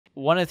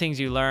one of the things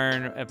you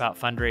learn about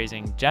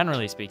fundraising,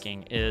 generally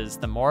speaking, is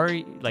the more,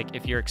 like,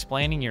 if you're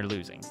explaining, you're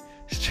losing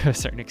to a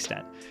certain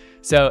extent.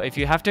 So if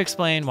you have to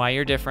explain why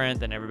you're different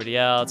than everybody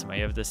else and why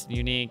you have this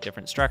unique,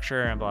 different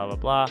structure and blah, blah,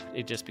 blah,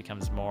 it just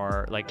becomes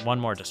more like one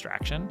more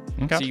distraction.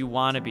 Okay. So you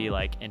want to be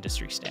like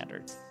industry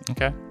standard.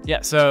 Okay.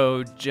 Yeah.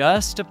 So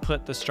just to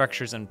put the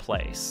structures in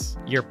place,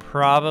 you're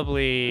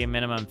probably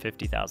minimum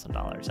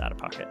 $50,000 out of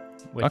pocket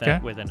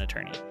with, with an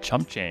attorney.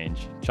 Chump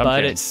change.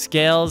 But it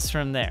scales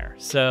from there.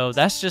 So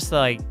that's just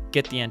like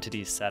get the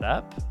entities set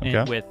up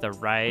with the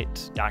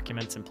right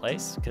documents in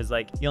place. Because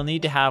like you'll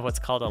need to have what's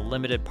called a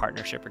limited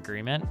partnership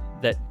agreement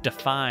that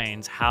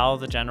defines how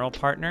the general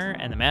partner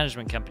and the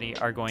management company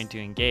are going to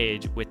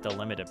engage with the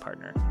limited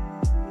partner.